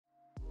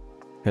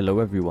Hello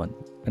everyone,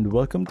 and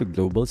welcome to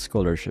Global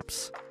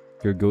Scholarships,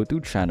 your go-to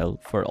channel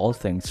for all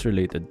things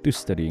related to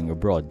studying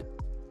abroad.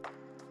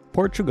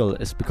 Portugal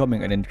is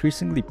becoming an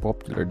increasingly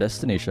popular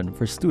destination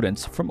for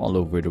students from all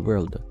over the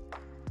world.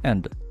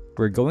 And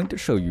we're going to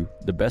show you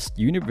the best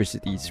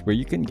universities where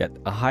you can get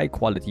a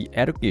high-quality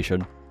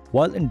education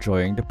while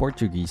enjoying the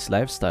Portuguese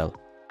lifestyle.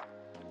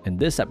 In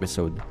this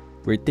episode,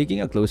 we're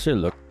taking a closer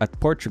look at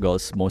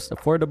Portugal's most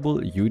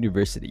affordable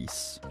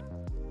universities.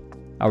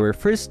 Our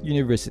first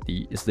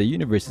university is the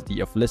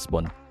University of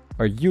Lisbon,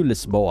 or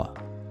U-Lisboa.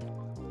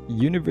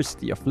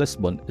 University of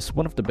Lisbon is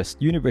one of the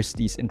best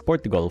universities in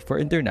Portugal for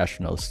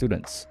international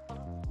students.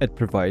 It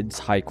provides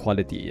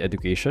high-quality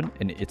education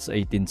in its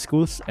 18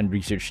 schools and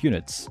research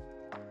units.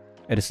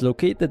 It is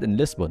located in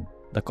Lisbon,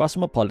 the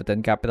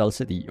cosmopolitan capital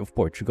city of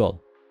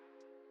Portugal.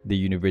 The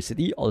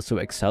university also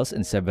excels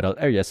in several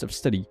areas of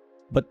study,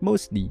 but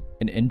mostly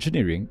in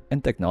engineering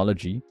and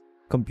technology,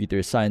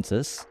 computer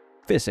sciences,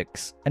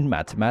 physics, and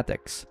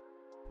mathematics.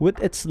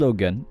 With its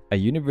slogan, "A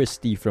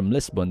university from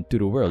Lisbon to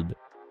the world,"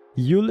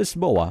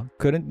 U-Lisboa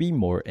couldn't be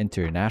more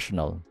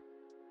international.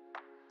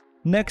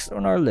 Next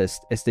on our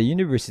list is the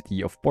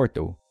University of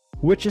Porto,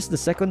 which is the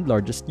second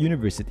largest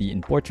university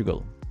in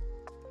Portugal.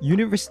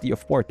 University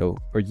of Porto,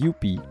 or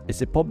UP,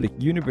 is a public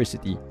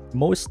university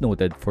most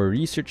noted for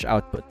research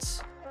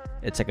outputs.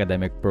 Its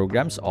academic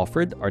programs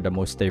offered are the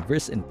most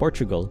diverse in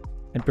Portugal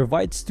and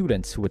provide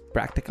students with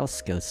practical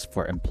skills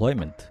for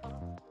employment.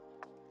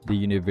 The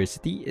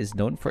university is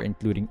known for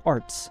including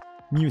arts,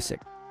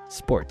 music,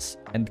 sports,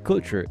 and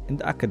culture in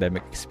the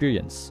academic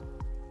experience.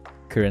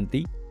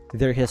 Currently,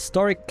 their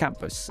historic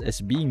campus is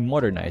being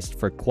modernized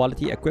for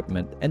quality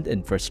equipment and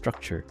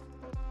infrastructure.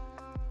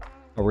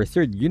 Our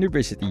third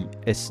university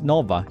is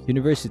NOVA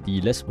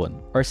University Lisbon,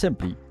 or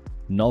simply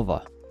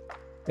NOVA.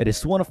 It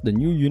is one of the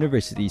new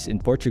universities in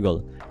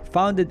Portugal,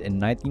 founded in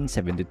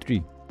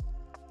 1973.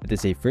 It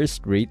is a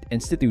first-rate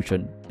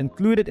institution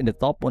included in the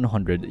top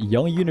 100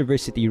 Young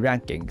University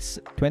Rankings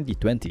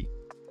 2020.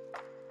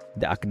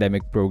 The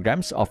academic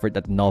programs offered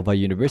at NOVA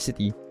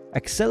University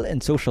excel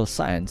in social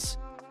science,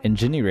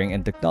 engineering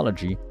and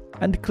technology,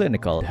 and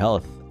clinical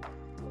health.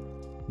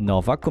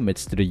 NOVA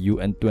commits to the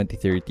UN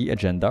 2030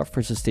 Agenda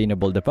for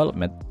Sustainable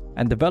Development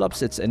and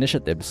develops its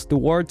initiatives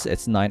towards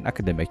its 9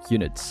 academic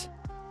units.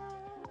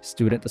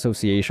 Student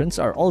associations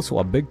are also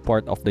a big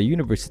part of the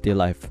university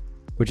life,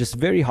 which is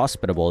very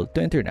hospitable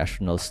to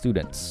international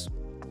students.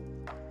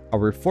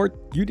 Our fourth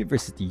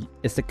university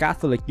is the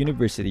Catholic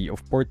University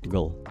of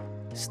Portugal.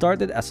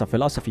 Started as a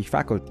philosophy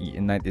faculty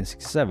in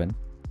 1967,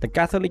 the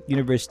Catholic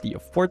University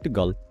of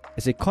Portugal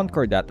is a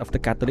concordat of the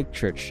Catholic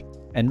Church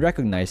and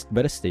recognized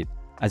by the state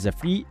as a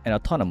free and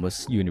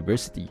autonomous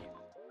university.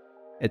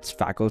 Its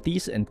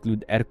faculties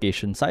include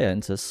education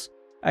sciences,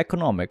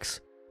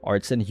 economics,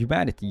 arts and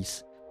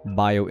humanities,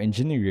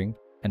 bioengineering,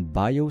 and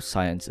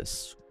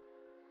biosciences.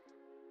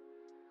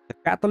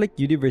 The Catholic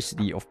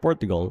University of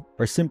Portugal,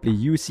 or simply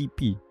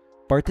UCP,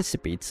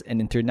 participates in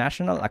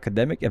international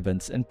academic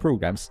events and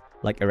programs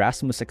like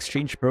Erasmus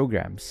exchange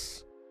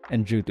programs.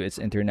 And due to its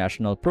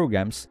international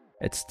programs,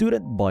 its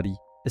student body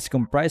is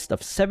comprised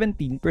of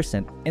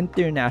 17%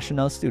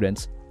 international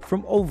students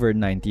from over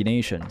 90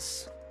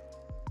 nations.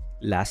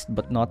 Last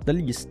but not the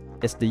least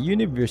is the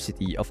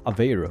University of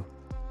Aveiro,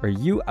 or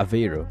U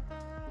Aveiro.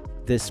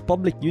 This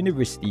public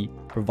university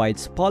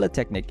provides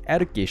polytechnic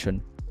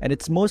education, and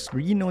its most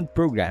renowned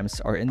programs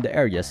are in the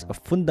areas of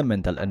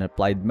fundamental and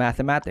applied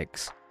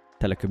mathematics,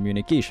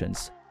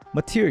 telecommunications,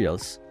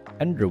 materials,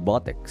 and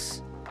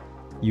robotics.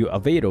 U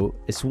Aveiro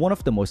is one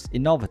of the most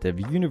innovative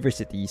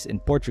universities in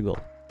Portugal,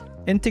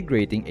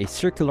 integrating a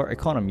circular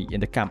economy in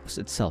the campus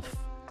itself.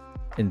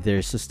 In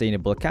their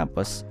sustainable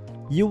campus,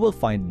 you will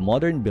find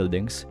modern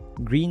buildings,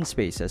 green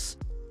spaces,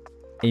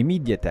 a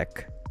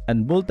mediatek,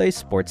 and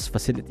multi-sports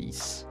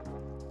facilities.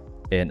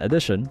 In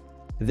addition,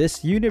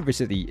 this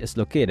university is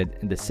located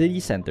in the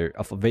city center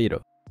of Aveiro,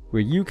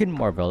 where you can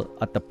marvel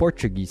at the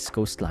Portuguese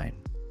coastline.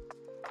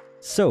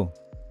 So,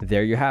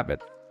 there you have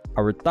it,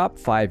 our top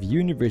 5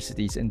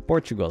 universities in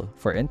Portugal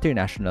for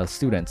international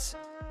students.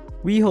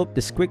 We hope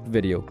this quick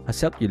video has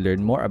helped you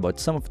learn more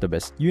about some of the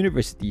best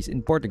universities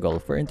in Portugal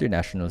for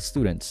international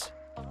students.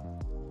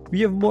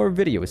 We have more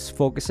videos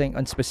focusing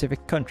on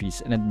specific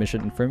countries and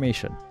admission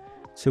information,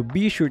 so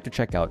be sure to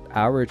check out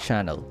our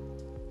channel.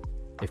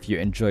 If you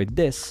enjoyed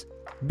this,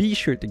 be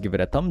sure to give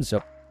it a thumbs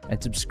up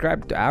and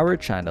subscribe to our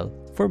channel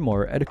for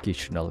more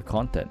educational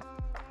content.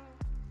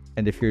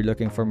 And if you're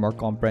looking for more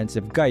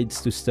comprehensive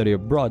guides to study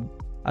abroad,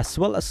 as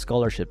well as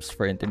scholarships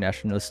for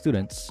international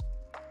students,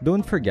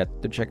 don't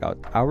forget to check out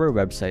our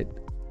website,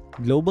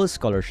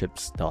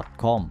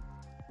 globalscholarships.com.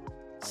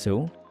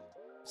 So,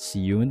 see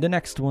you in the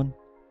next one.